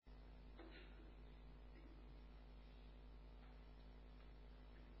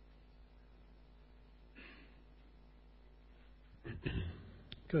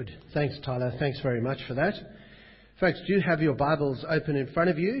Good. Thanks, Tyler. Thanks very much for that. Folks, do you have your Bibles open in front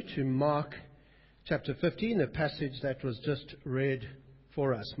of you to Mark chapter 15, the passage that was just read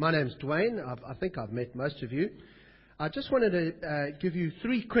for us. My name's Dwayne. I think I've met most of you. I just wanted to give you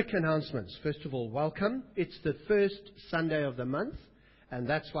three quick announcements. First of all, welcome. It's the first Sunday of the month, and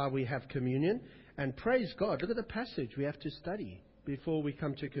that's why we have communion. And praise God, look at the passage we have to study before we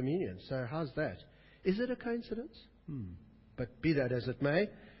come to communion. So how's that? Is it a coincidence? But be that as it may,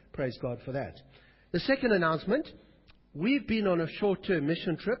 praise God for that. The second announcement, we've been on a short-term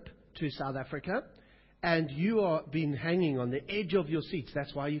mission trip to South Africa, and you are been hanging on the edge of your seats.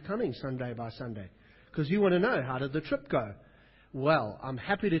 That's why you're coming Sunday by Sunday, because you want to know, how did the trip go? Well, I'm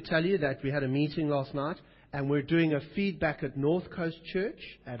happy to tell you that we had a meeting last night, and we're doing a feedback at North Coast Church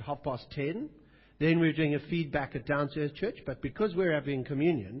at 10:30. Then we're doing a feedback at Downstairs Church, but because we're having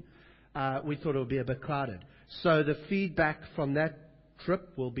communion, we thought it would be a bit crowded. So the feedback from that trip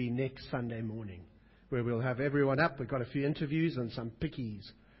will be next Sunday morning, where we'll have everyone up. We've got a few interviews and some pickies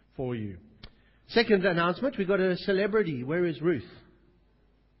for you. Second announcement, we've got a celebrity. Where is Ruth?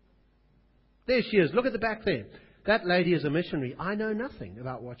 There she is. Look at the back there. That lady is a missionary. I know nothing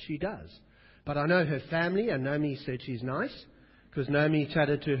about what she does, but I know her family, and Naomi said she's nice, because Naomi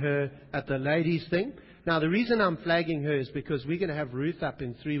chatted to her at the ladies' thing. Now, the reason I'm flagging her is because we're going to have Ruth up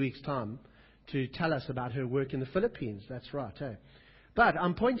in 3 weeks' time to tell us about her work in the Philippines. That's right, eh? But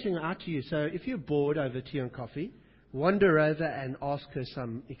I'm pointing out to you, so if you're bored over tea and coffee, wander over and ask her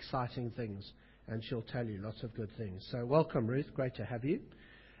some exciting things, and she'll tell you lots of good things. So welcome, Ruth. Great to have you.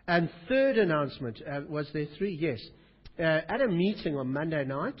 And third announcement, was there three? Yes. At a meeting on Monday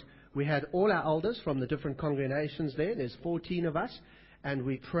night, we had all our elders from the different congregations there. There's 14 of us, and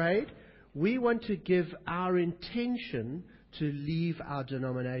we prayed. We want to give our intention to leave our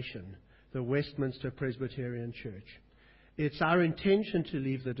denomination, the Westminster Presbyterian Church. It's our intention to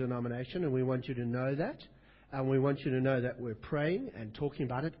leave the denomination, and we want you to know that. And we want you to know that we're praying and talking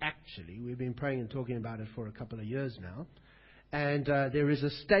about it. Actually, we've been praying and talking about it for a couple of years now. And there is a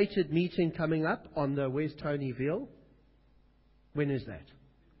stated meeting coming up on the Where's Tony Veal? When is that?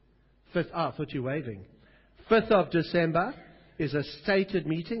 5th. I thought you were waving. 5th of December is a stated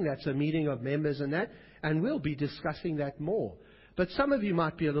meeting. That's a meeting of members and that. And we'll be discussing that more. But some of you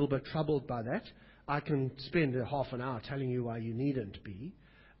might be a little bit troubled by that. I can spend a half an hour telling you why you needn't be.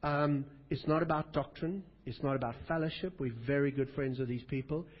 It's not about doctrine. It's not about fellowship. We're very good friends with these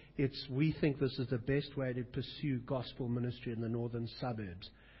people. We think this is the best way to pursue gospel ministry in the northern suburbs.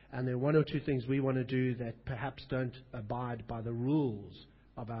 And there are one or two things we want to do that perhaps don't abide by the rules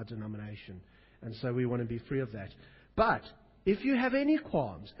of our denomination. And so we want to be free of that. But if you have any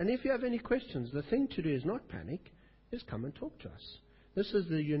qualms and if you have any questions, the thing to do is not panic, is come and talk to us. This is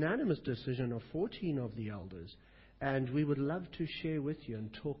the unanimous decision of 14 of the elders, and we would love to share with you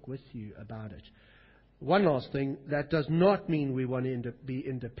and talk with you about it. One last thing, that does not mean we want to be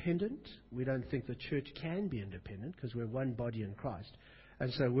independent. We don't think the church can be independent because we're one body in Christ.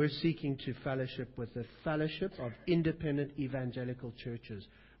 And so we're seeking to fellowship with the Fellowship of Independent Evangelical Churches,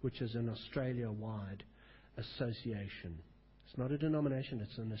 which is an Australia-wide association. It's not a denomination,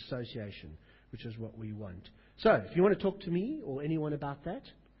 it's an association, which is what we want. So, if you want to talk to me or anyone about that,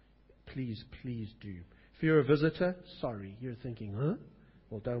 please do. If you're a visitor, sorry, you're thinking, huh?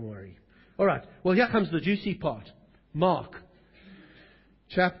 Well, don't worry. All right, well, here comes the juicy part. Mark,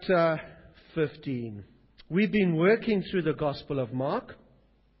 chapter 15. We've been working through the Gospel of Mark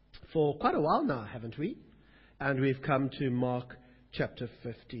for quite a while now, haven't we? And we've come to Mark chapter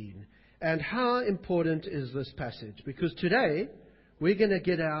 15. And how important is this passage? Because today, we're going to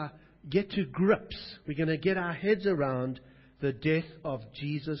get to grips. We're going to get our heads around the death of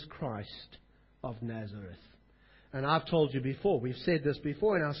Jesus Christ of Nazareth. And I've told you before, we've said this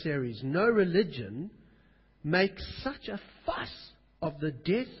before in our series, no religion makes such a fuss of the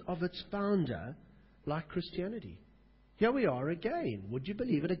death of its founder like Christianity. Here we are again. Would you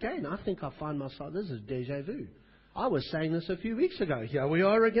believe it again? I think I find myself, this is déjà vu. I was saying this a few weeks ago. Here we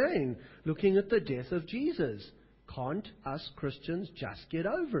are again, looking at the death of Jesus. Can't us Christians just get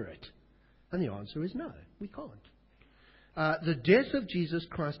over it? And the answer is no, we can't. The death of Jesus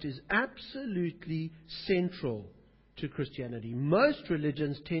Christ is absolutely central to Christianity. Most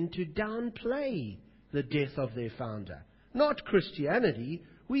religions tend to downplay the death of their founder. Not Christianity.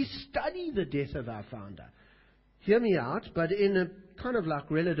 We study the death of our founder. Hear me out, but in a kind of like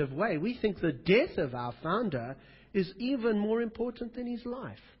relative way, we think the death of our founder is even more important than his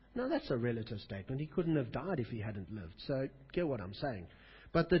life. Now, that's a relative statement. He couldn't have died if he hadn't lived. So, get what I'm saying.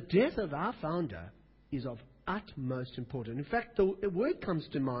 But the death of our founder is of utmost importance. In fact, the word comes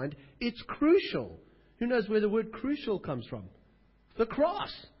to mind, it's crucial. Who knows where the word crucial comes from? The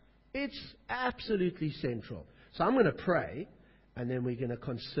cross. It's absolutely central. So I'm going to pray, and then we're going to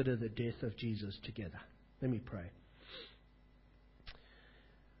consider the death of Jesus together. Let me pray.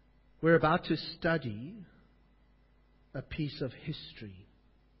 We're about to study a piece of history,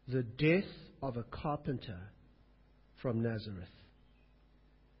 the death of a carpenter from Nazareth.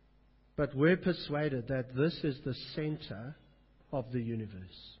 But we're persuaded that this is the center of the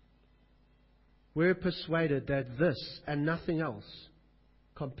universe. We're persuaded that this and nothing else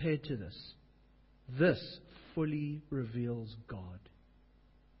compared to this fully reveals God.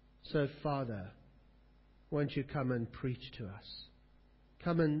 So, Father, won't you come and preach to us?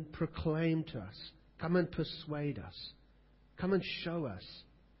 Come and proclaim to us. Come and persuade us. Come and show us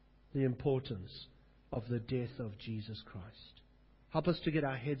the importance of the death of Jesus Christ. Help us to get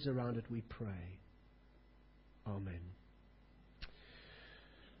our heads around it, we pray. Amen.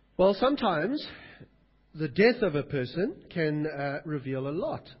 Well, sometimes the death of a person can reveal a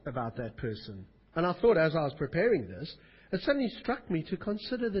lot about that person. And I thought as I was preparing this, it suddenly struck me to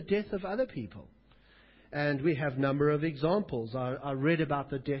consider the death of other people. And we have a number of examples. I read about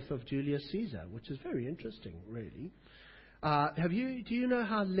the death of Julius Caesar, which is very interesting, really. Do you know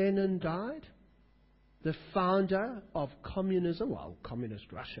how Lenin died? The founder of communism, well,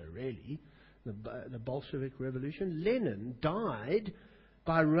 communist Russia, really, the Bolshevik Revolution. Lenin died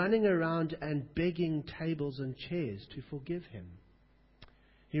by running around and begging tables and chairs to forgive him.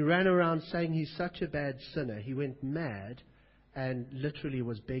 He ran around saying he's such a bad sinner. He went mad and literally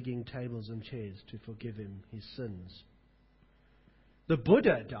was begging tables and chairs to forgive him his sins. The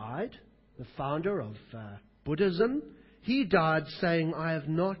Buddha died, the founder of Buddhism. He died saying, I have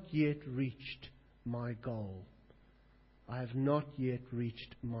not yet reached my goal. I have not yet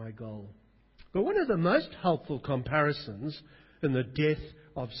reached my goal. But one of the most helpful comparisons in the death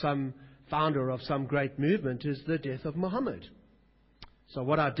of some founder of some great movement is the death of Muhammad. So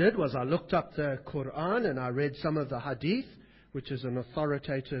what I did was I looked up the Quran and I read some of the Hadith, which is an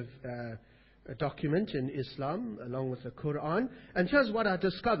authoritative document in Islam, along with the Quran. And here's what I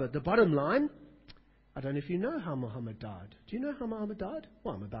discovered. The bottom line, I don't know if you know how Muhammad died. Do you know how Muhammad died?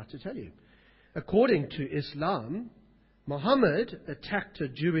 Well, I'm about to tell you. According to Islam, Muhammad attacked a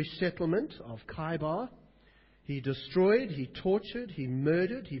Jewish settlement of Khaybar. He destroyed, he tortured, he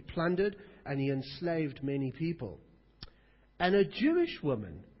murdered, he plundered, and he enslaved many people. And a Jewish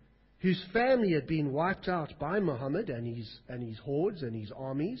woman whose family had been wiped out by Muhammad and his hordes and his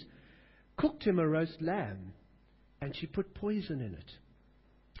armies, cooked him a roast lamb, and she put poison in it.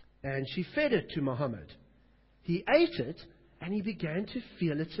 And she fed it to Muhammad. He ate it, and he began to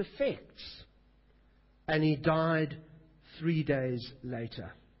feel its effects. And he died 3 days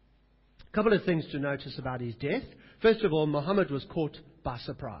later. A couple of things to notice about his death. First of all, Muhammad was caught by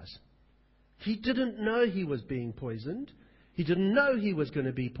surprise. He didn't know he was being poisoned. He didn't know he was going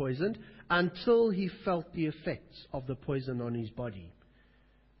to be poisoned until he felt the effects of the poison on his body,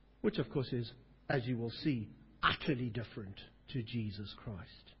 which, of course, is, as you will see, utterly different to Jesus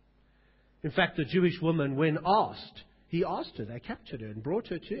Christ. In fact, the Jewish woman, when asked, he asked her, they captured her and brought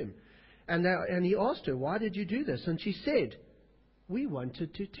her to him. And he asked her, why did you do this? And she said, we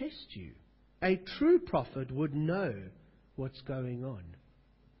wanted to test you. A true prophet would know what's going on.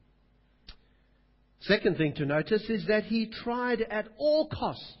 Second thing to notice is that he tried at all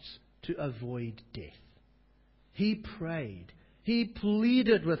costs to avoid death. He prayed. He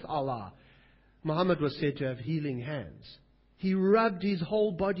pleaded with Allah. Muhammad was said to have healing hands. He rubbed his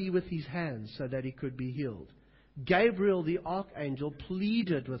whole body with his hands so that he could be healed. Gabriel, the archangel,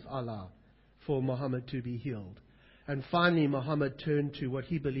 pleaded with Allah for Muhammad to be healed. And finally, Muhammad turned to what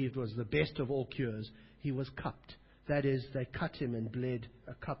he believed was the best of all cures. He was cupped. That is, they cut him and bled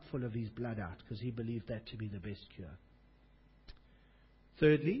a cup full of his blood out because he believed that to be the best cure.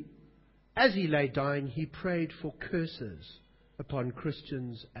 Thirdly, as he lay dying, he prayed for curses upon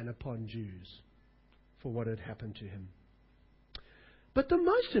Christians and upon Jews for what had happened to him. But the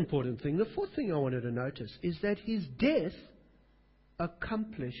most important thing, the fourth thing I wanted to notice, is that his death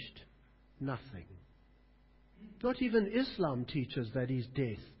accomplished nothing. Not even Islam teaches that his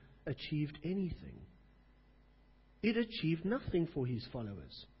death achieved anything. It achieved nothing for his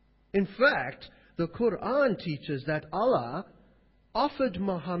followers. In fact, the Quran teaches that Allah offered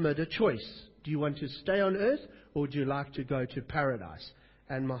Muhammad a choice. Do you want to stay on earth or would you like to go to paradise?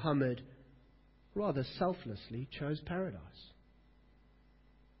 And Muhammad rather selflessly chose paradise.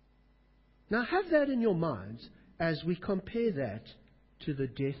 Now have that in your minds as we compare that to the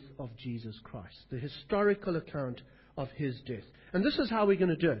death of Jesus Christ, the historical account of his death. And this is how we're going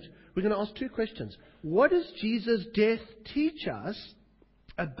to do it. We're going to ask two questions. What does Jesus' death teach us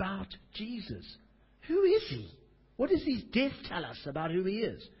about Jesus? Who is he? What does his death tell us about who he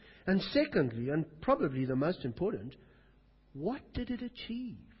is? And secondly, and probably the most important, what did it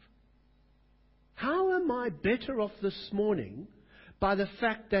achieve? How am I better off this morning by the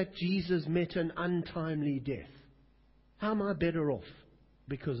fact that Jesus met an untimely death? How am I better off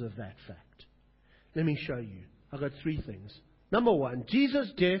because of that fact? Let me show you. I've got three things. Number one,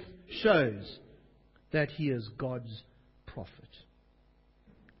 Jesus' death shows that he is God's prophet.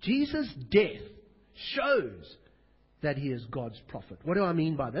 Jesus' death shows that he is God's prophet. What do I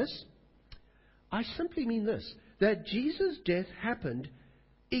mean by this? I simply mean this, that Jesus' death happened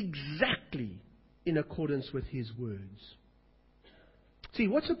exactly in accordance with his words. See,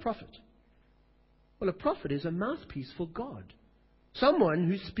 what's a prophet? Well, a prophet is a mouthpiece for God. Someone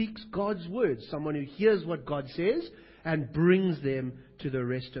who speaks God's words. Someone who hears what God says and brings them to the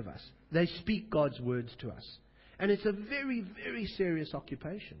rest of us. They speak God's words to us. And it's a very, very serious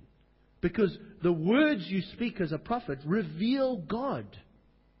occupation. Because the words you speak as a prophet reveal God.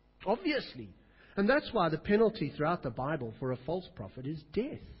 Obviously. And that's why the penalty throughout the Bible for a false prophet is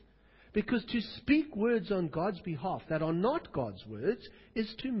death. Because to speak words on God's behalf that are not God's words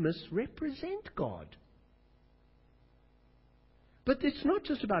is to misrepresent God. But it's not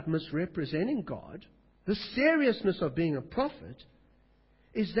just about misrepresenting God. The seriousness of being a prophet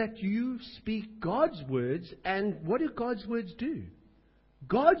is that you speak God's words, and what do God's words do?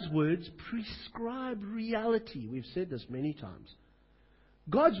 God's words prescribe reality. We've said this many times.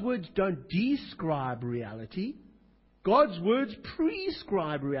 God's words don't describe reality. God's words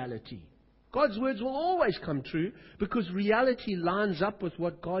prescribe reality. God's words will always come true because reality lines up with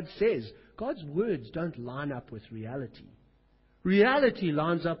what God says. God's words don't line up with reality. Reality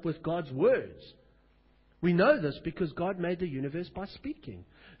lines up with God's words. We know this because God made the universe by speaking.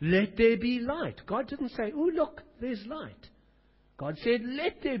 Let there be light. God didn't say, oh, look, there's light. God said,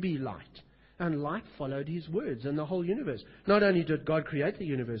 let there be light. And light followed his words and the whole universe. Not only did God create the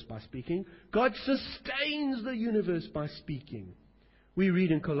universe by speaking, God sustains the universe by speaking. We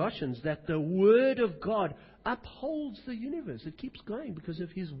read in Colossians that the Word of God upholds the universe. It keeps going because of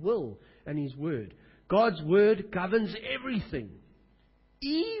his will and his word. God's word governs everything,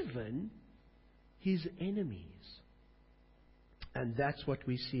 even his enemies. And that's what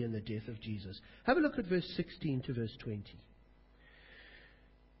we see in the death of Jesus. Have a look at verse 16 to verse 20.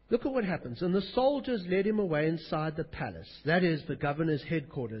 Look at what happens. And the soldiers led him away inside the palace, that is, the governor's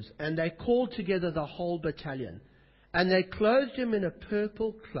headquarters, and they called together the whole battalion. And they clothed him in a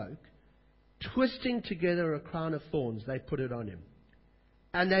purple cloak, twisting together a crown of thorns, they put it on him.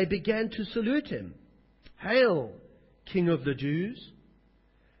 And they began to salute him. Hail, King of the Jews!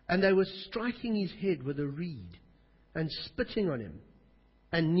 And they were striking his head with a reed, and spitting on him,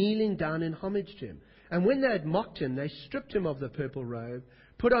 and kneeling down in homage to him. And when they had mocked him, they stripped him of the purple robe,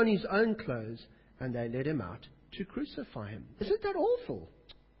 put on his own clothes, and they led him out to crucify him. Isn't that awful?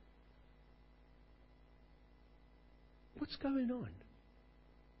 What's going on?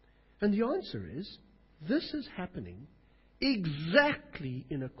 And the answer is, this is happening exactly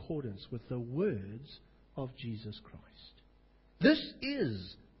in accordance with the words of Jesus Christ. This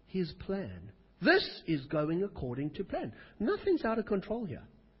is his plan. This is going according to plan. Nothing's out of control here.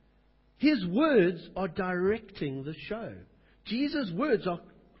 His words are directing the show. Jesus' words are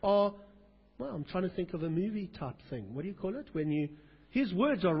well, I'm trying to think of a movie type thing. What do you call it? His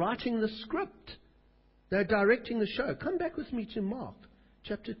words are writing the script. They're directing the show. Come back with me to Mark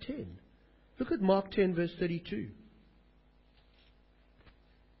chapter 10. Look at Mark 10 verse 32.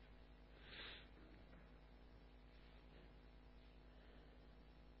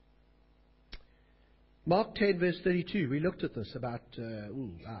 Mark 10 verse 32. We looked at this about a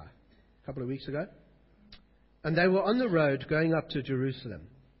couple of weeks ago. And they were on the road going up to Jerusalem.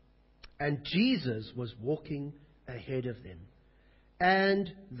 And Jesus was walking ahead of them.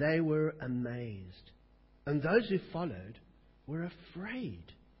 And they were amazed. And those who followed were afraid.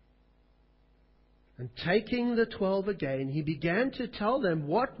 And taking the 12 again, he began to tell them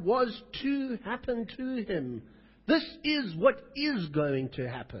what was to happen to him. This is what is going to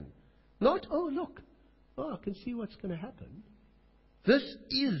happen. Not, oh, look, I can see what's going to happen. This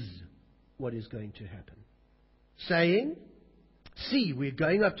is what is going to happen. Saying, see, we're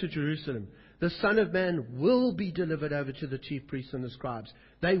going up to Jerusalem. The Son of Man will be delivered over to the chief priests and the scribes.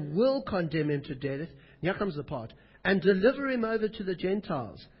 They will condemn him to death. Here comes the part. And deliver him over to the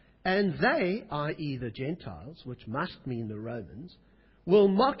Gentiles. And they, i.e. the Gentiles, which must mean the Romans, will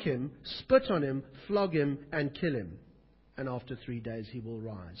mock him, spit on him, flog him, and kill him. And after 3 days he will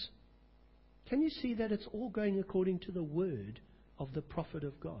rise. Can you see that it's all going according to the word of the prophet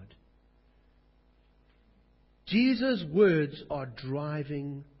of God? Jesus' words are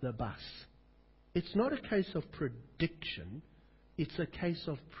driving the bus. It's not a case of prediction. It's a case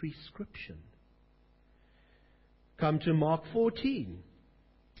of prescription. Come to Mark 14.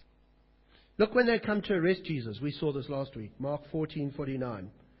 Look when they come to arrest Jesus. We saw this last week. Mark 14:49.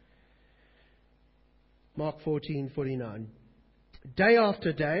 Mark 14:49. Day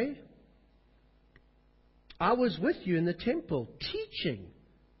after day, I was with you in the temple teaching,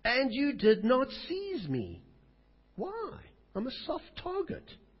 and you did not seize me. Why? I'm a soft target.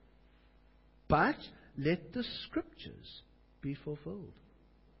 But let the scriptures be fulfilled.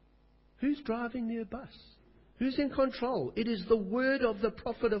 Who's driving their bus? Who's in control? It is the word of the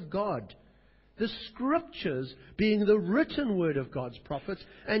prophet of God. The scriptures being the written word of God's prophets,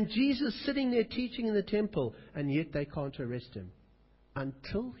 and Jesus sitting there teaching in the temple, and yet they can't arrest him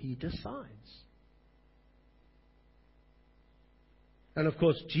until he decides. And of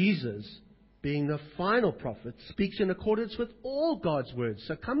course, Jesus, being the final prophet, speaks in accordance with all God's words.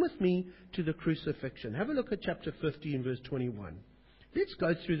 So come with me to the crucifixion. Have a look at chapter 15, verse 21. Let's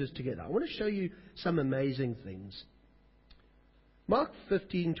go through this together. I want to show you some amazing things. Mark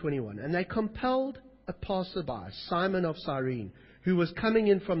 15:21. And they compelled a passerby, Simon of Cyrene, who was coming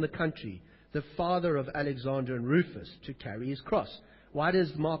in from the country, the father of Alexander and Rufus, to carry his cross. Why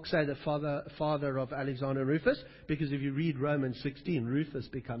does Mark say the father of Alexander and Rufus? Because if you read Romans 16, Rufus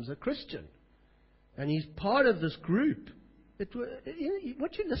becomes a Christian. And he's part of this group.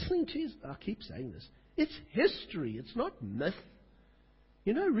 What you're listening to is, I keep saying this, it's history. It's not myth.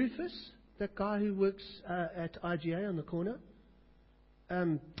 You know Rufus, that guy who works at IGA on the corner?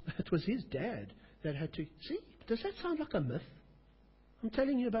 It was his dad that had to... See, does that sound like a myth? I'm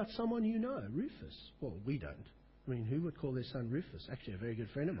telling you about someone you know, Rufus. Well, we don't. I mean, who would call their son Rufus? Actually, a very good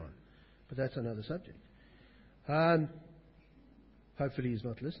friend of mine. But that's another subject. Hopefully he's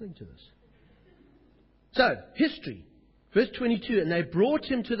not listening to this. So, history. Verse 22, and they brought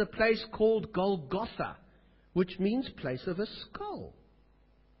him to the place called Golgotha, which means place of a skull.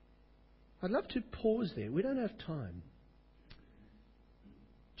 I'd love to pause there. We don't have time.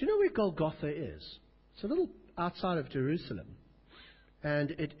 Do you know where Golgotha is? It's a little outside of Jerusalem.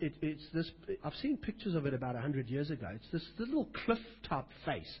 And it's this, I've seen pictures of it about 100 years ago. It's this little cliff-type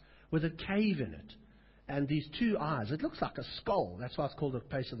face with a cave in it. And these two eyes. It looks like a skull. That's why it's called the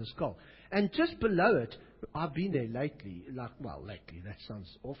place of the skull. And just below it, I've been there lately. Lately, that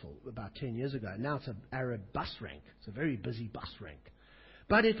sounds awful. About 10 years ago. Now it's an Arab bus rank. It's a very busy bus rank.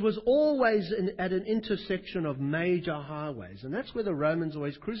 But it was always at an intersection of major highways. And that's where the Romans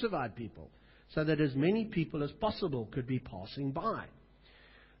always crucified people, so that as many people as possible could be passing by.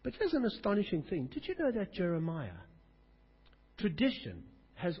 But here's an astonishing thing. Did you know that Jeremiah, tradition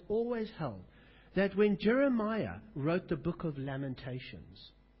has always held that when Jeremiah wrote the book of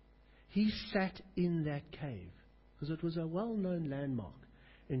Lamentations, he sat in that cave, because it was a well-known landmark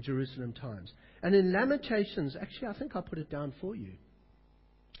in Jerusalem times. And in Lamentations, actually I think I'll put it down for you.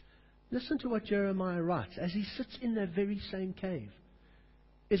 Listen to what Jeremiah writes as he sits in that very same cave.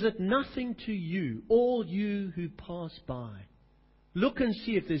 Is it nothing to you, all you who pass by? Look and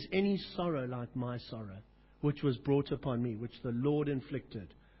see if there's any sorrow like my sorrow, which was brought upon me, which the Lord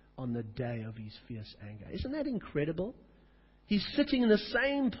inflicted on the day of his fierce anger. Isn't that incredible? He's sitting in the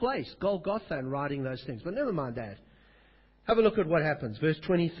same place, Golgotha, and writing those things. But never mind that. Have a look at what happens. Verse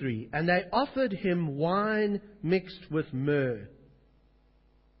 23. And they offered him wine mixed with myrrh,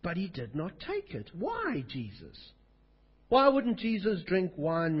 but he did not take it. Why, Jesus? Why wouldn't Jesus drink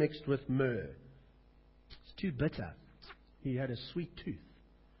wine mixed with myrrh? It's too bitter. He had a sweet tooth.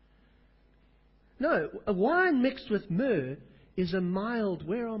 No, a wine mixed with myrrh is a mild...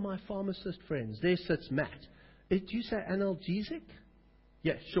 Where are my pharmacist friends? There sits Matt. Do you say analgesic?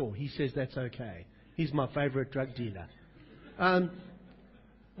 Yeah, sure. He says that's okay. He's my favorite drug dealer.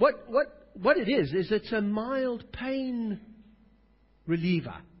 What it is it's a mild pain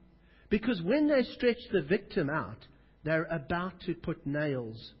reliever. Because when they stretch the victim out, they're about to put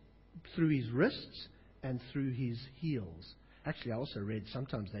nails through his wrists and through his heels. Actually, I also read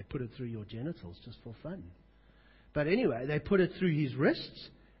sometimes they put it through your genitals just for fun. But anyway, they put it through his wrists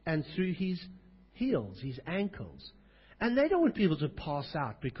and through his heels, his ankles. And they don't want people to pass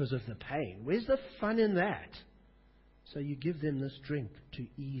out because of the pain. Where's the fun in that? So you give them this drink to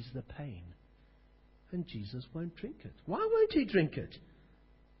ease the pain. And Jesus won't drink it. Why won't he drink it?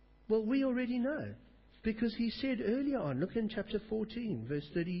 Well, we already know. Because he said earlier on, look in chapter 14, verse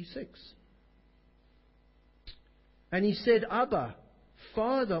 36. And he said, Abba,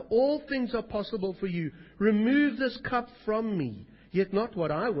 Father, all things are possible for you. Remove this cup from me. Yet not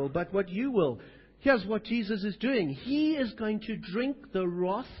what I will, but what you will. here's what Jesus is doing. He is going to drink the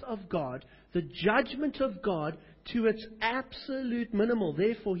wrath of God, the judgment of God, to its absolute minimal.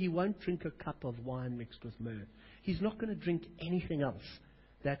 Therefore, he won't drink a cup of wine mixed with myrrh. He's not going to drink anything else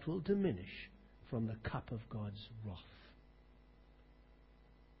that will diminish from the cup of God's wrath.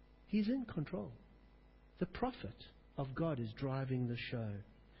 He's in control. The prophet of God is driving the show.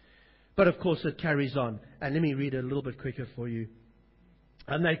 But of course it carries on. And let me read it a little bit quicker for you.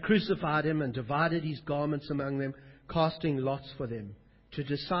 And they crucified him and divided his garments among them, casting lots for them, to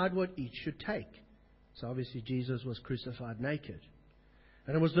decide what each should take. So obviously Jesus was crucified naked.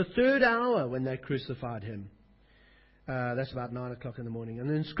 And it was the 3rd hour when they crucified him. That's about 9 o'clock in the morning. And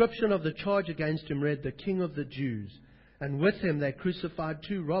the inscription of the charge against him read, "The King of the Jews." And with him they crucified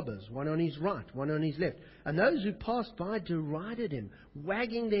 2 robbers, one on his right, one on his left. And those who passed by derided him,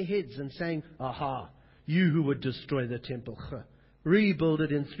 wagging their heads and saying, "Aha, you who would destroy the temple, rebuild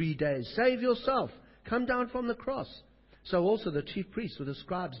it in 3 days. Save yourself. Come down from the cross." So also the chief priests with the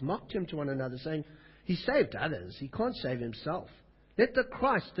scribes mocked him to one another, saying, "He saved others. He can't save himself. Let the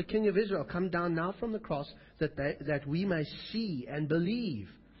Christ, the King of Israel, come down now from the cross, that we may see and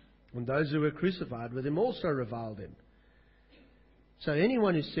believe." And those who were crucified with him also reviled him. So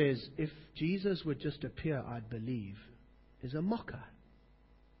anyone who says, if Jesus would just appear, I'd believe, is a mocker.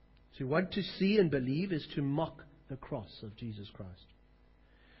 To want to see and believe is to mock the cross of Jesus Christ.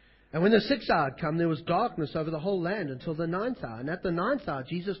 And when the 6th hour had come, there was darkness over the whole land until the 9th hour. And at the 9th hour,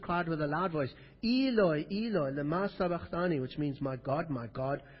 Jesus cried with a loud voice, "Eloi, Eloi, lema sabachthani," which means, my God,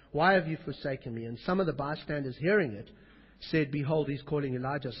 why have you forsaken me?" And some of the bystanders hearing it said, "Behold, he's calling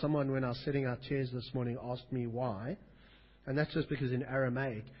Elijah." Someone, when I was sitting our chairs this morning, asked me why. And that's just because in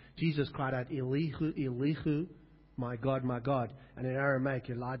Aramaic, Jesus cried out, "Elihu, Elihu, my God, my God." And in Aramaic,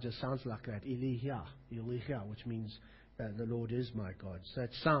 Elijah sounds like that, "Elihia, Elihia," which means the Lord is my God. So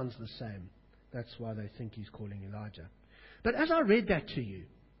it sounds the same. That's why they think he's calling Elijah. But as I read that to you,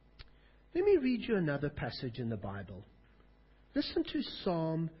 let me read you another passage in the Bible. Listen to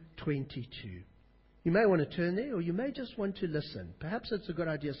Psalm 22. You may want to turn there, or you may just want to listen. Perhaps it's a good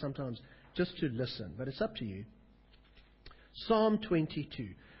idea sometimes just to listen, but it's up to you. Psalm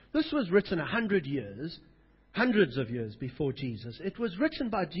 22. This was written 100 years, hundreds of years before Jesus. It was written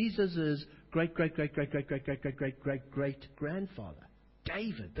by Jesus' great-great-great-great-great-great-great-great-grandfather,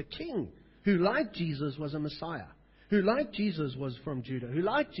 David, the king, who, like Jesus, was a Messiah, who, like Jesus, was from Judah, who,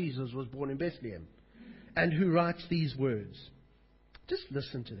 like Jesus, was born in Bethlehem, and who writes these words. Just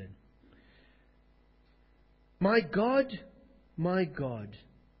listen to them. my God,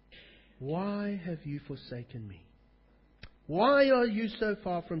 why have you forsaken me? Why are you so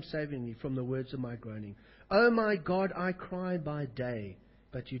far from saving me from the words of my groaning? Oh my God, I cry by day,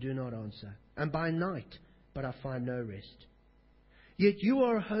 but you do not answer, and by night, but I find no rest. Yet you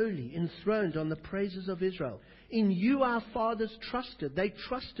are holy, enthroned on the praises of Israel. In you our fathers trusted. They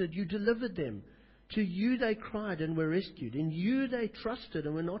trusted, you delivered them. To you they cried and were rescued. In you they trusted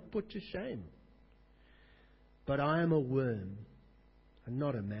and were not put to shame. But I am a worm and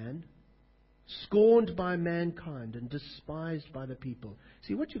not a man, scorned by mankind and despised by the people.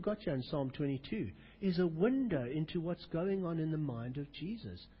 See, what you got here in Psalm 22 is a window into what's going on in the mind of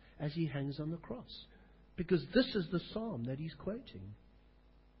Jesus as he hangs on the cross. Because this is the psalm that he's quoting.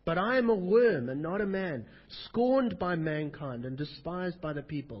 But I am a worm and not a man, scorned by mankind and despised by the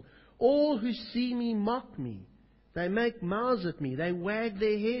people. All who see me mock me. They make mouths at me. They wag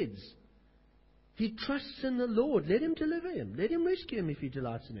their heads. He trusts in the Lord. Let him deliver him. Let him rescue him if he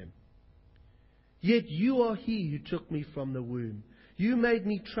delights in him. Yet you are he who took me from the womb. You made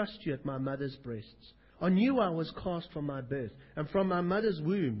me trust you at my mother's breasts. On you I was cast from my birth, and from my mother's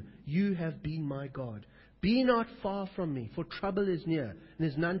womb you have been my God. Be not far from me, for trouble is near, and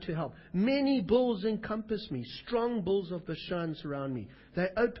there's none to help. Many bulls encompass me, strong bulls of Bashan surround me. They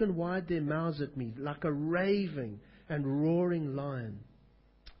open wide their mouths at me, like a raving and roaring lion.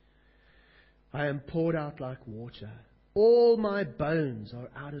 I am poured out like water. All my bones are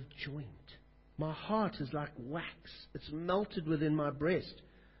out of joint. My heart is like wax. It's melted within my breast.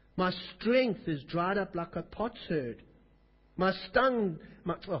 My strength is dried up like a potsherd. My tongue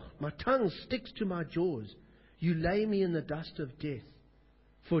sticks to my jaws. You lay me in the dust of death,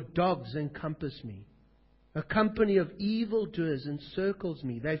 for dogs encompass me. A company of evildoers encircles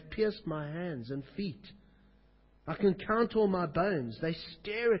me. They've pierced my hands and feet. I can count all my bones. They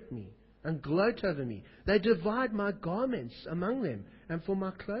stare at me and gloat over me. They divide my garments among them, and for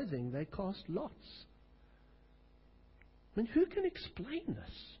my clothing they cast lots. I mean, who can explain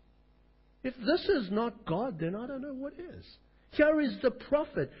this? If this is not God, then I don't know what is. Here is the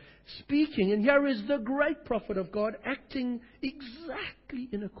prophet speaking, and here is the great prophet of God acting exactly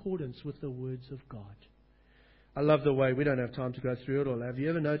in accordance with the words of God. I love the way, we don't have time to go through it all. Have you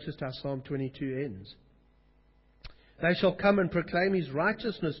ever noticed how Psalm 22 ends? They shall come and proclaim His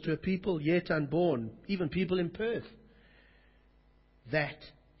righteousness to a people yet unborn, even people in Perth, that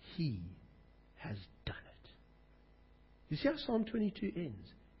He has done it. You see how Psalm 22 ends?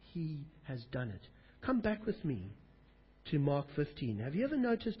 He has done it. Come back with me to Mark 15. Have you ever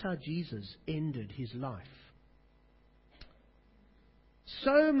noticed how Jesus ended His life?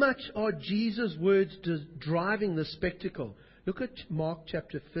 So much are Jesus' words driving the spectacle. Look at Mark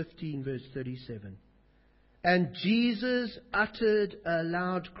chapter 15, verse 37. And Jesus uttered a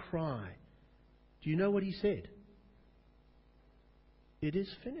loud cry. Do you know what He said? It is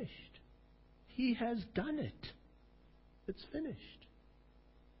finished. He has done it. It's finished.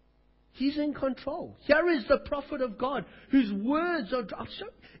 He's in control. Here is the prophet of God whose words are...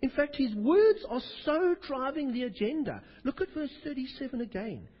 In fact, his words are so driving the agenda. Look at verse 37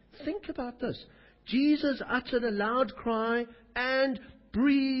 again. Think about this. Jesus uttered a loud cry and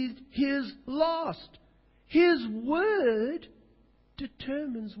breathed His last. His word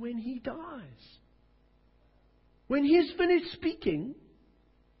determines when He dies. When He's finished speaking,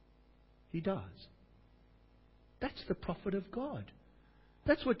 He dies. That's the prophet of God.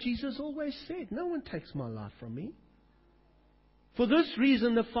 That's what Jesus always said. No one takes my life from me. For this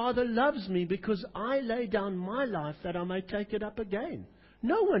reason the Father loves me, because I lay down my life that I may take it up again.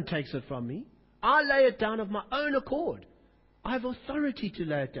 No one takes it from me. I lay it down of my own accord. I have authority to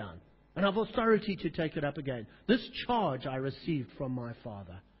lay it down, and I have authority to take it up again. This charge I received from my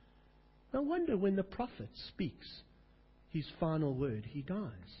Father. No wonder when the prophet speaks his final word, he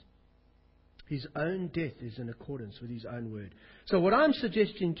dies. His own death is in accordance with His own word. So what I'm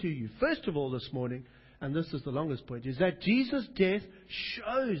suggesting to you, first of all this morning, and this is the longest point, is that Jesus' death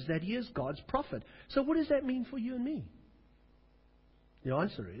shows that He is God's prophet. So what does that mean for you and me? The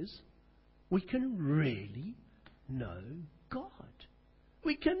answer is, we can really know God.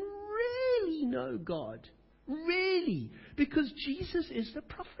 We can really know God. Really. Because Jesus is the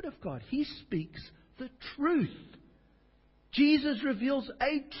prophet of God. He speaks the truth. Jesus reveals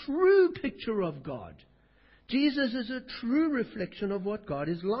a true picture of God. Jesus is a true reflection of what God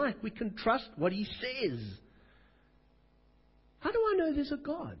is like. We can trust what He says. How do I know there's a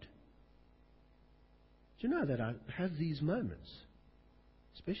God? Do you know that I have these moments?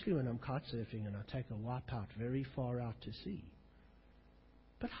 Especially when I'm kite surfing and I take a wipe out very far out to sea.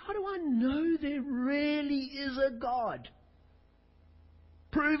 But how do I know there really is a God?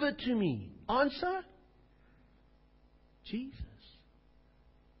 Prove it to me. Answer? Jesus.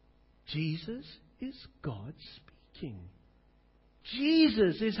 Jesus is God speaking.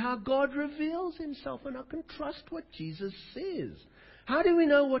 Jesus is how God reveals Himself, and I can trust what Jesus says. How do we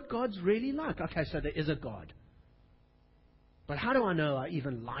know what God's really like? Okay, so there is a God. But how do I know I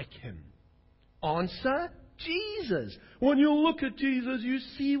even like Him? Answer, Jesus. When you look at Jesus, you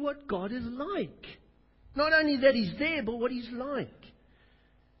see what God is like. Not only that He's there, but what He's like.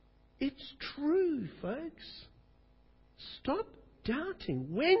 It's true, folks. Stop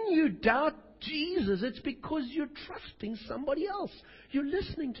doubting. When you doubt Jesus, it's because you're trusting somebody else. You're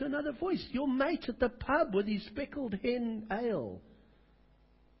listening to another voice. Your mate at the pub with his speckled hen ale.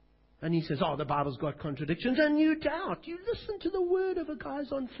 And he says, oh, the Bible's got contradictions. And you doubt. You listen to the word of a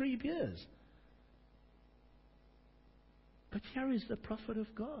guy's on 3 beers. But here is the prophet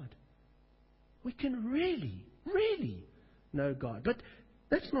of God. We can really, really know God. But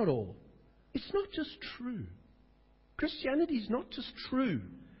that's not all. It's not just true. Christianity is not just true.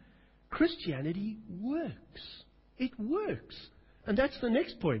 Christianity works. It works. And that's the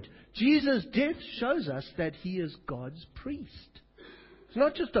next point. Jesus' death shows us that He is God's priest. He's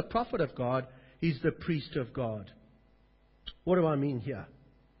not just a prophet of God, He's the priest of God. What do I mean here?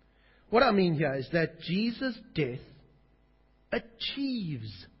 What I mean here is that Jesus' death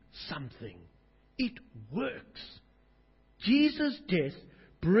achieves something. It works. Jesus' death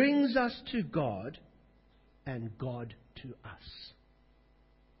brings us to God and God to us.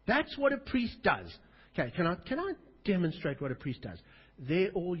 That's what a priest does. Okay, can I demonstrate what a priest does? There,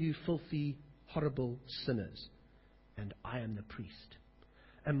 all you filthy, horrible sinners, and I am the priest.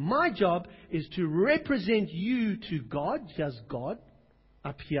 And my job is to represent you to God. Here's God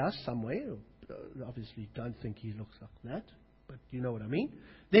up here somewhere. Obviously, don't think He looks like that, but you know what I mean.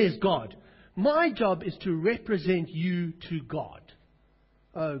 There's God. My job is to represent you to God.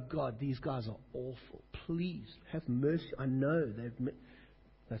 Oh God, these guys are awful. Please have mercy. I know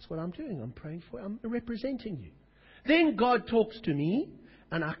that's what I'm doing. I'm praying for you. I'm representing you. Then God talks to me,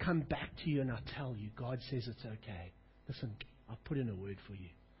 and I come back to you and I tell you, God says it's okay. Listen, I'll put in a word for you.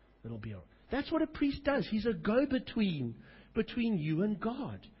 It'll be all right. That's what a priest does. He's a go-between between you and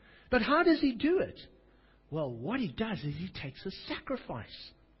God. But how does he do it? Well, what he does is he takes a sacrifice.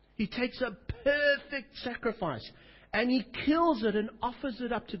 He takes a perfect sacrifice and he kills it and offers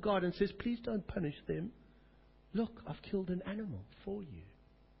it up to God and says, please don't punish them. Look, I've killed an animal for you.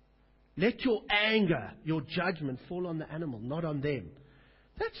 Let your anger, your judgment fall on the animal, not on them.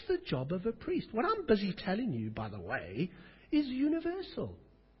 That's the job of a priest. What I'm busy telling you, by the way, is universal.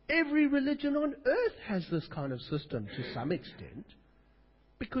 Every religion on earth has this kind of system to some extent.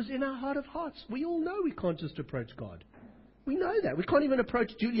 Because in our heart of hearts, we all know we can't just approach God. We know that. We can't even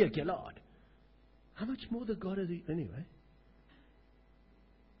approach Julia Gillard. How much more the God of the... Anyway.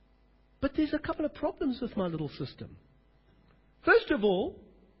 But there's a couple of problems with my little system. First of all,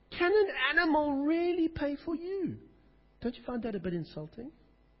 can an animal really pay for you? Don't you find that a bit insulting?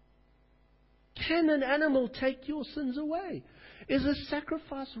 Can an animal take your sins away? Is a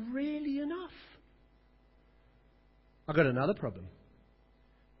sacrifice really enough? I've got another problem.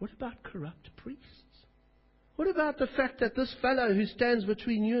 What about corrupt priests? What about the fact that this fellow who stands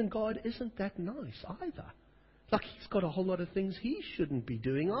between you and God isn't that nice either? Like he's got a whole lot of things he shouldn't be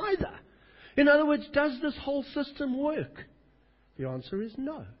doing either. In other words, does this whole system work? The answer is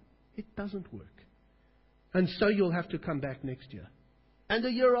no. It doesn't work. And so you'll have to come back next year. And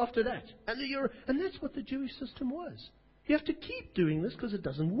the year after that. And that's what the Jewish system was. You have to keep doing this because it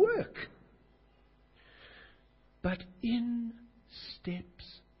doesn't work. But in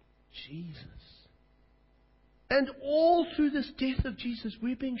steps Jesus. And all through this death of Jesus,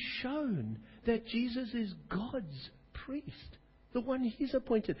 we're being shown that Jesus is God's priest. The one He's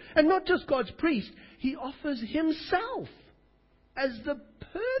appointed. And not just God's priest. He offers Himself as the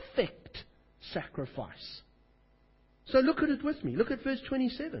perfect sacrifice. So look at it with me. Look at verse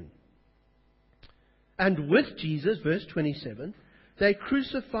 27. And with Jesus, verse 27, they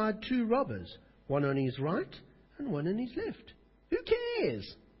crucified two robbers, one on his right and one on his left. Who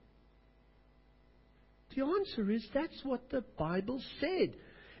cares? The answer is that's what the Bible said.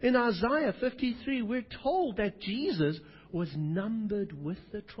 In Isaiah 53, we're told that Jesus was numbered with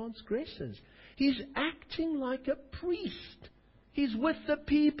the transgressors. He's acting like a priest. He's with the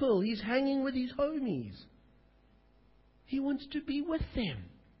people. He's hanging with his homies. He wants to be with them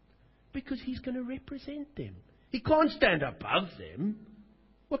because he's going to represent them. He can't stand above them.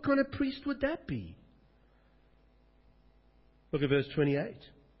 What kind of priest would that be? Look at verse 28.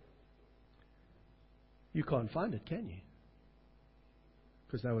 You can't find it, can you?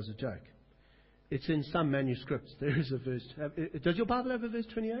 Because that was a joke. It's in some manuscripts. There is a verse. Does your Bible have a verse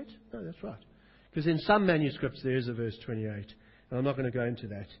 28? No, that's right. Because in some manuscripts there is a verse 28. And I'm not going to go into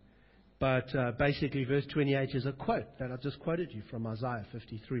that. But basically verse 28 is a quote that I just quoted you from Isaiah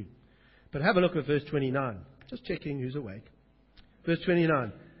 53. But have a look at verse 29. Just checking who's awake. Verse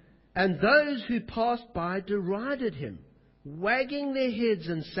 29. And those who passed by derided him, wagging their heads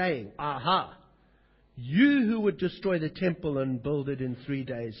and saying, Aha! You who would destroy the temple and build it in 3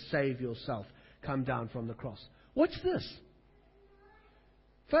 days, save yourself. Come down from the cross. What's this?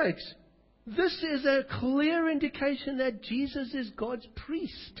 Folks, this is a clear indication that Jesus is God's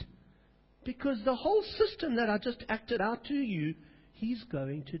priest. Because the whole system that I just acted out to you, He's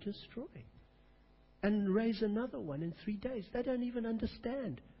going to destroy. And raise another one in 3 days. They don't even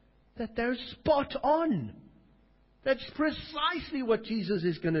understand that they're spot on. That's precisely what Jesus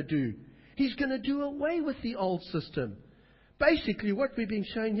is going to do. He's going to do away with the old system. Basically, what we're being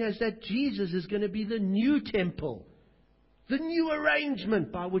shown here is that Jesus is going to be the new temple. The new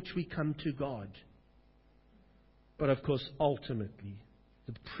arrangement by which we come to God. But of course, ultimately,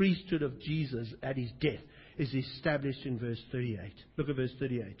 the priesthood of Jesus at His death is established in verse 38. Look at verse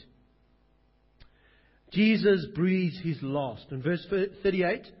 38. Jesus breathes His last. In verse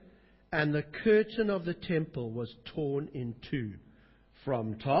 38, and the curtain of the temple was torn in two,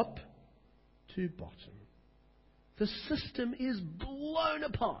 from top to bottom. The system is blown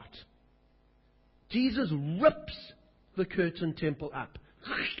apart. Jesus rips the curtain temple up.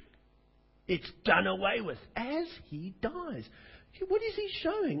 It's done away with as He dies. What is He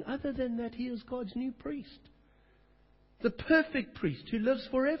showing other than that He is God's new priest? The perfect priest who lives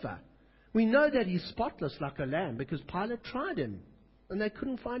forever. We know that He's spotless like a lamb because Pilate tried Him and they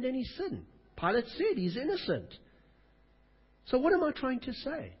couldn't find any sin. Pilate said He's innocent. So what am I trying to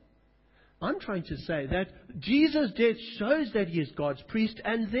say? I'm trying to say that Jesus' death shows that He is God's priest,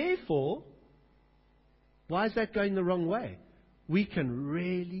 and therefore, why is that going the wrong way? We can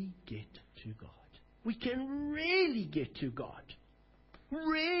really get to God. We can really get to God.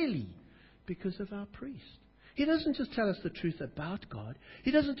 Really. Because of our priest. He doesn't just tell us the truth about God. He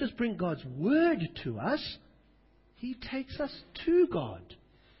doesn't just bring God's word to us. He takes us to God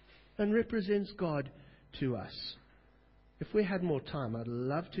and represents God to us. If we had more time, I'd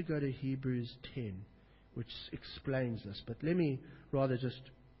love to go to Hebrews 10, which explains this. But let me rather just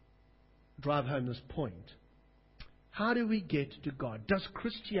drive home this point. How do we get to God? Does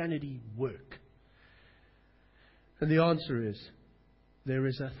Christianity work? And the answer is, there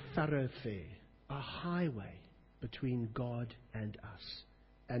is a thoroughfare, a highway between God and us.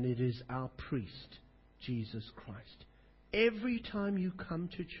 And it is our priest, Jesus Christ. Every time you come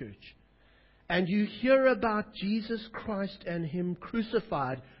to church and you hear about Jesus Christ and Him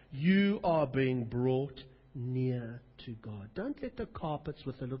crucified, you are being brought near to God. Don't let the carpets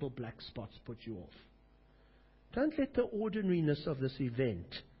with the little black spots put you off. Don't let the ordinariness of this event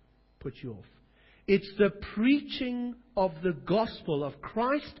put you off. It's the preaching of the gospel of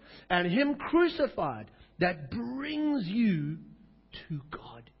Christ and Him crucified that brings you to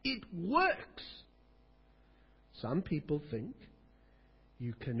God. It works. Some people think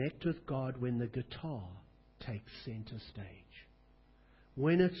you connect with God when the guitar takes center stage.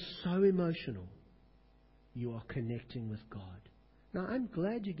 When it's so emotional, you are connecting with God. Now, I'm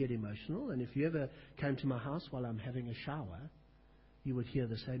glad you get emotional, and if you ever came to my house while I'm having a shower, you would hear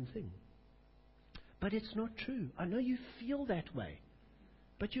the same thing. But it's not true. I know you feel that way,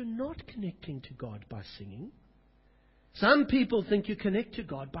 but you're not connecting to God by singing. Some people think you connect to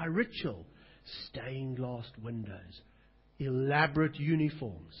God by ritual, stained glass windows, elaborate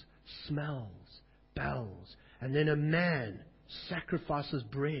uniforms, smells, bells, and then a man sacrifices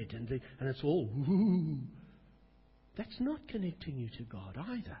bread, and it's all woo. That's not connecting you to God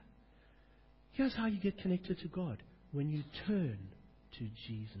either. Here's how you get connected to God. When you turn to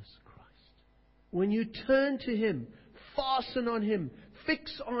Jesus Christ. When you turn to Him, fasten on Him,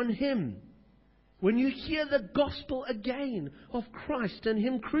 fix on Him. When you hear the gospel again of Christ and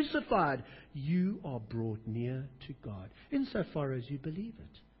Him crucified, you are brought near to God, insofar as you believe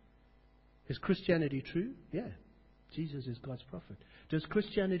it. Is Christianity true? Yeah. Jesus is God's prophet. Does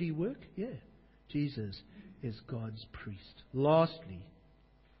Christianity work? Yeah. Jesus is God's priest. Lastly,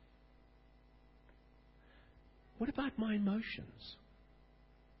 what about my emotions?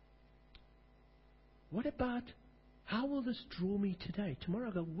 What about, how will this draw me today?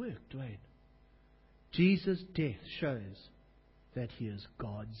 Tomorrow I go work, Dwayne. Jesus' death shows that He is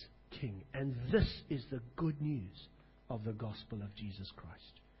God's King. And this is the good news of the gospel of Jesus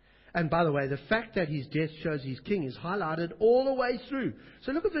Christ. And by the way, the fact that His death shows He's King is highlighted all the way through.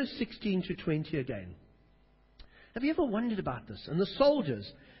 So look at verse 16 to 20 again. Have you ever wondered about this? And the soldiers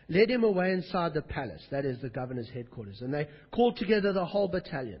led Him away inside the palace, that is the governor's headquarters, and they called together the whole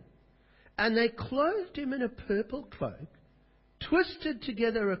battalion. And they clothed Him in a purple cloak, twisted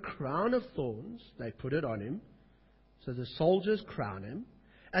together a crown of thorns. They put it on Him. So the soldiers crown Him.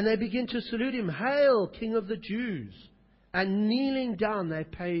 And they begin to salute Him, "Hail, King of the Jews!" And kneeling down, they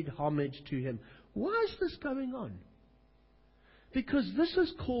paid homage to Him. Why is this going on? Because this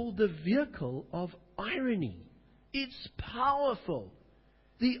is called the vehicle of irony. It's powerful.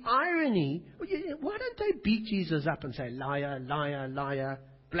 The irony, why don't they beat Jesus up and say, liar, liar, liar,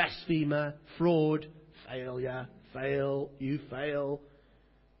 blasphemer, fraud, failure, fail, you fail?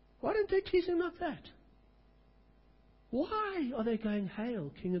 Why don't they tease Him like that? Why are they going,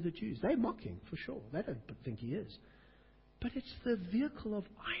 "Hail, King of the Jews"? They're mocking, for sure. They don't think He is. But it's the vehicle of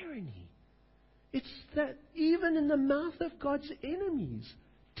irony. It's that even in the mouth of God's enemies,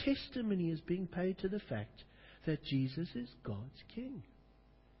 testimony is being paid to the fact that Jesus is God's King.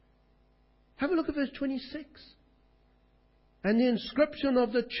 Have a look at verse 26. And the inscription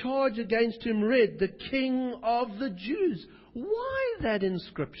of the charge against Him read, "The King of the Jews." Why that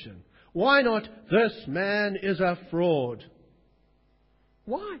inscription? Why not, "This man is a fraud"?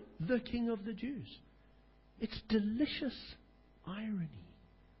 Why the King of the Jews? It's delicious irony,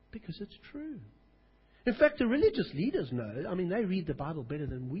 because it's true. In fact, the religious leaders know. I mean, they read the Bible better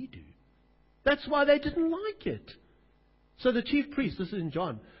than we do. That's why they didn't like it. So the chief priest, this is in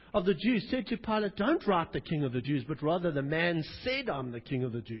John, of the Jews said to Pilate, "Don't write the King of the Jews, but rather the man said, 'I'm the King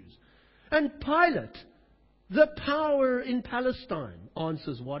of the Jews.'" And Pilate, the power in Palestine,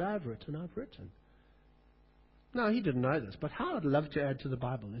 answers, "What I've written, I've written." No, he didn't know this, but how I'd love to add to the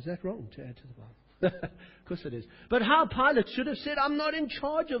Bible. Is that wrong, to add to the Bible? Of course it is. But how Pilate should have said, "I'm not in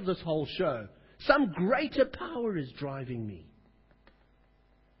charge of this whole show. Some greater power is driving me."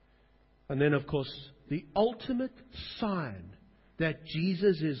 And then, of course, the ultimate sign that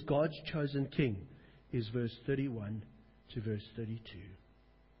Jesus is God's chosen King is verse 31 to verse 32.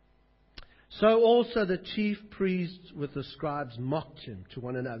 "So also the chief priests with the scribes mocked Him to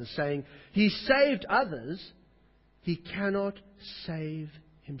one another, saying, 'He saved others, He cannot save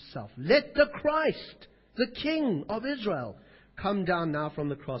Himself. Let the Christ the King of Israel. Come down now from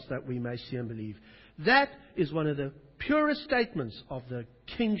the cross that we may see and believe. That is one of the purest statements of the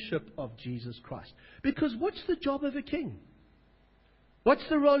kingship of Jesus Christ. Because what's the job of a king? What's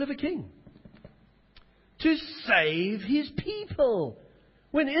the role of a king? To save his people.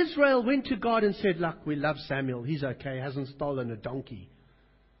 When Israel went to God and said, look, we love Samuel, he's okay, hasn't stolen a donkey.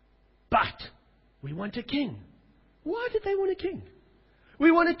 But we want a king. Why did they want a king?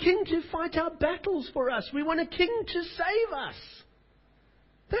 We want a king to fight our battles for us. We want a king to save us.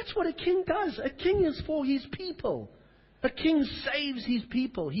 That's what a king does. A king is for his people. A king saves his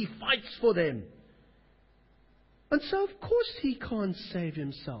people. He fights for them. And so, of course, he can't save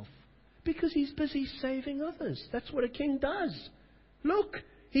himself. Because he's busy saving others. That's what a king does. Look,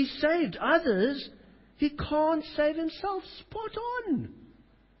 he saved others. He can't save himself. Spot on.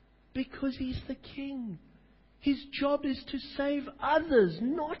 Because he's the king. His job is to save others,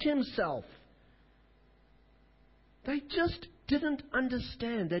 not himself. They just didn't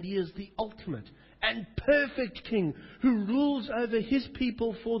understand that he is the ultimate and perfect king who rules over his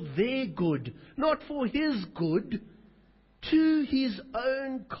people for their good, not for his good, to his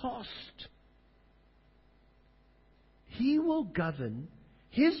own cost. He will govern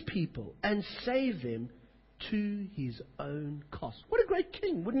his people and save them to his own cost. What a great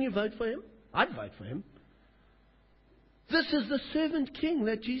king. Wouldn't you vote for him? I'd vote for him. This is the servant king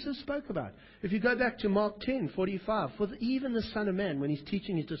that Jesus spoke about. If you go back to Mark 10:45, for even the Son of Man, when he's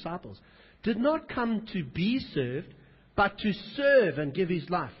teaching his disciples, did not come to be served, but to serve and give his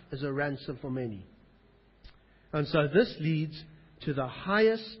life as a ransom for many. And so this leads to the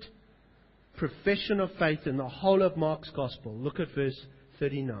highest profession of faith in the whole of Mark's Gospel. Look at verse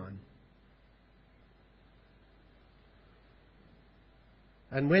 39.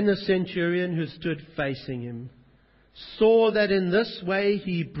 And when the centurion who stood facing him saw that in this way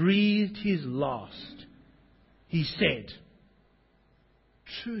he breathed his last, he said,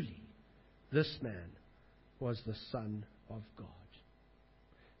 truly, this man was the Son of God.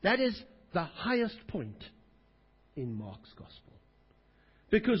 That is the highest point in Mark's Gospel.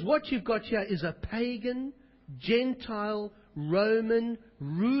 Because what you've got here is a pagan, Gentile, Roman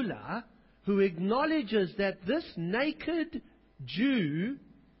ruler who acknowledges that this naked Jew,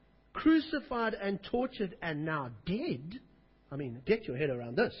 crucified and tortured and now dead, I mean, get your head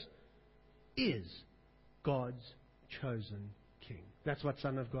around this, is God's chosen king. That's what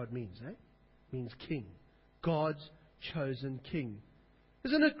Son of God means, eh? Means king. God's chosen king.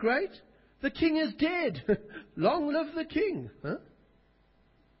 Isn't it great? The king is dead. Long live the king. Huh?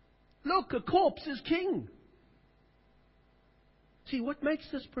 Look, a corpse is king. See, what makes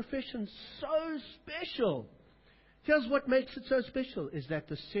this profession so special? Here's what makes it so special, is that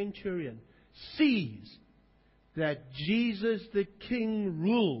the centurion sees that Jesus the King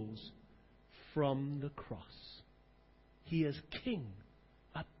rules from the cross. He is king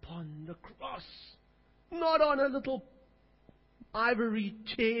upon the cross. Not on a little ivory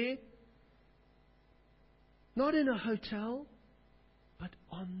chair. Not in a hotel, but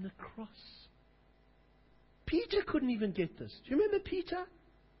on the cross. Peter couldn't even get this. Do you remember Peter?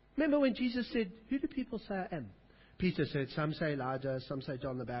 Remember when Jesus said, who do people say I am? Peter said, some say Elijah, some say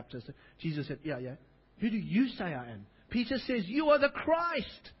John the Baptist. Jesus said, yeah. Who do you say I am? Peter says, you are the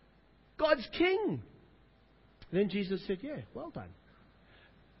Christ, God's king. And then Jesus said, yeah, well done.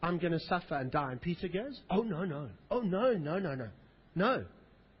 I'm going to suffer and die. And Peter goes, oh, no. Oh, no. No,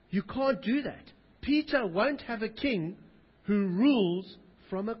 you can't do that. Peter won't have a king who rules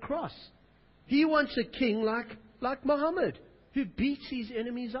from a cross. He wants a king like Muhammad, who beats his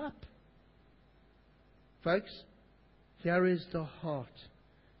enemies up. Folks, here is the heart.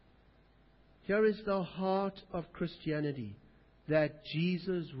 Here is the heart of Christianity, that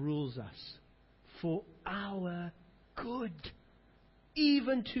Jesus rules us for our good,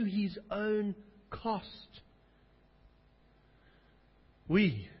 even to his own cost.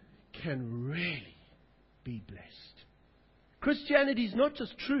 We can really be blessed. Christianity is not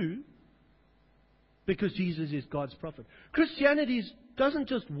just true because Jesus is God's prophet. Christianity doesn't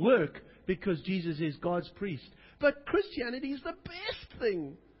just work because Jesus is God's priest. But Christianity is the best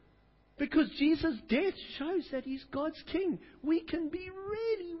thing. Because Jesus' death shows that he's God's king. We can be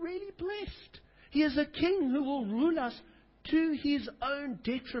really, really blessed. He is a king who will rule us to his own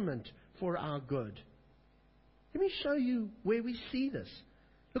detriment for our good. Let me show you where we see this.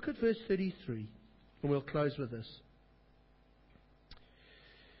 Look at verse 33, and we'll close with this.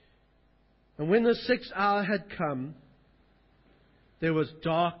 And when the 6th hour had come, there was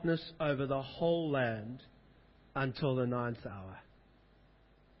darkness over the whole land until the 9th hour.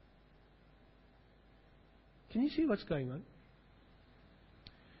 Can you see what's going on?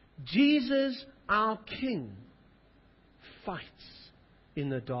 Jesus, our King, fights in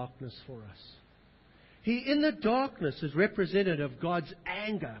the darkness for us. He, in the darkness, is representative of God's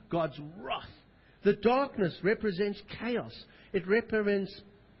anger, God's wrath. The darkness represents chaos. It represents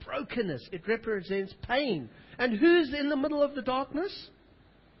brokenness. It represents pain. And who's in the middle of the darkness?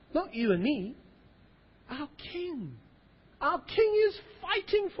 Not you and me. Our King. Our King is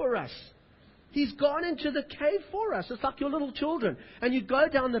fighting for us. He's gone into the cave for us. It's like your little children. And you go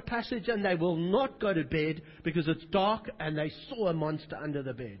down the passage and they will not go to bed because it's dark and they saw a monster under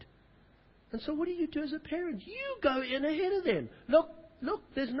the bed. And so what do you do as a parent? You go in ahead of them. Look,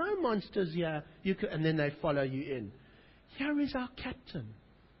 there's no monsters here. And then they follow you in. Here is our captain,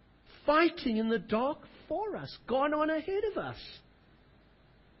 fighting in the dark for us, gone on ahead of us.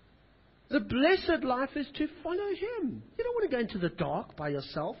 The blessed life is to follow Him. You don't want to go into the dark by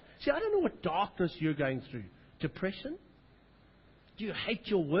yourself. See, I don't know what darkness you're going through. Depression? Do you hate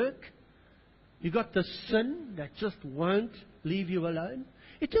your work? You got the sin that just won't leave you alone?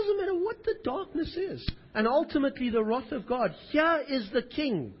 It doesn't matter what the darkness is. And ultimately the wrath of God. Here is the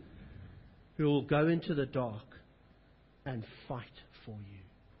King who will go into the dark and fight for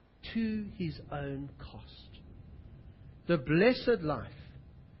you to His own cost. The blessed life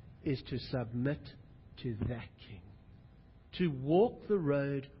is to submit to that King, to walk the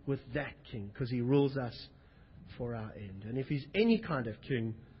road with that King, because He rules us for our end. And if He's any kind of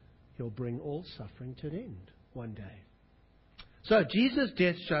King, He'll bring all suffering to an end one day. So Jesus'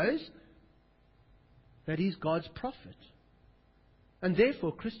 death shows that He's God's prophet, and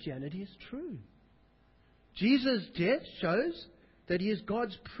therefore Christianity is true. Jesus' death shows that He is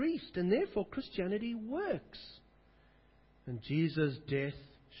God's priest, and therefore Christianity works. And Jesus' death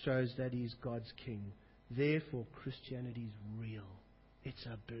shows that He's God's King. Therefore, Christianity is real. It's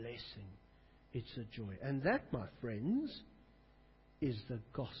a blessing. It's a joy. And that, my friends, is the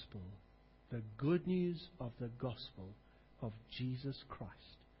gospel. The good news of the gospel of Jesus Christ,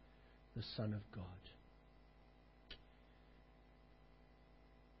 the Son of God.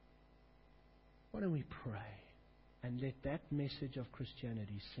 Why don't we pray and let that message of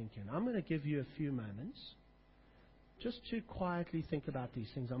Christianity sink in? I'm going to give you a few moments just to quietly think about these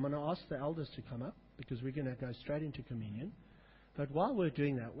things. I'm going to ask the elders to come up because we're going to go straight into communion. But while we're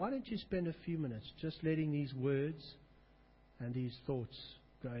doing that, why don't you spend a few minutes just letting these words and these thoughts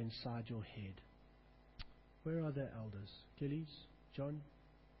go inside your head? Where are the elders? Gillies? John?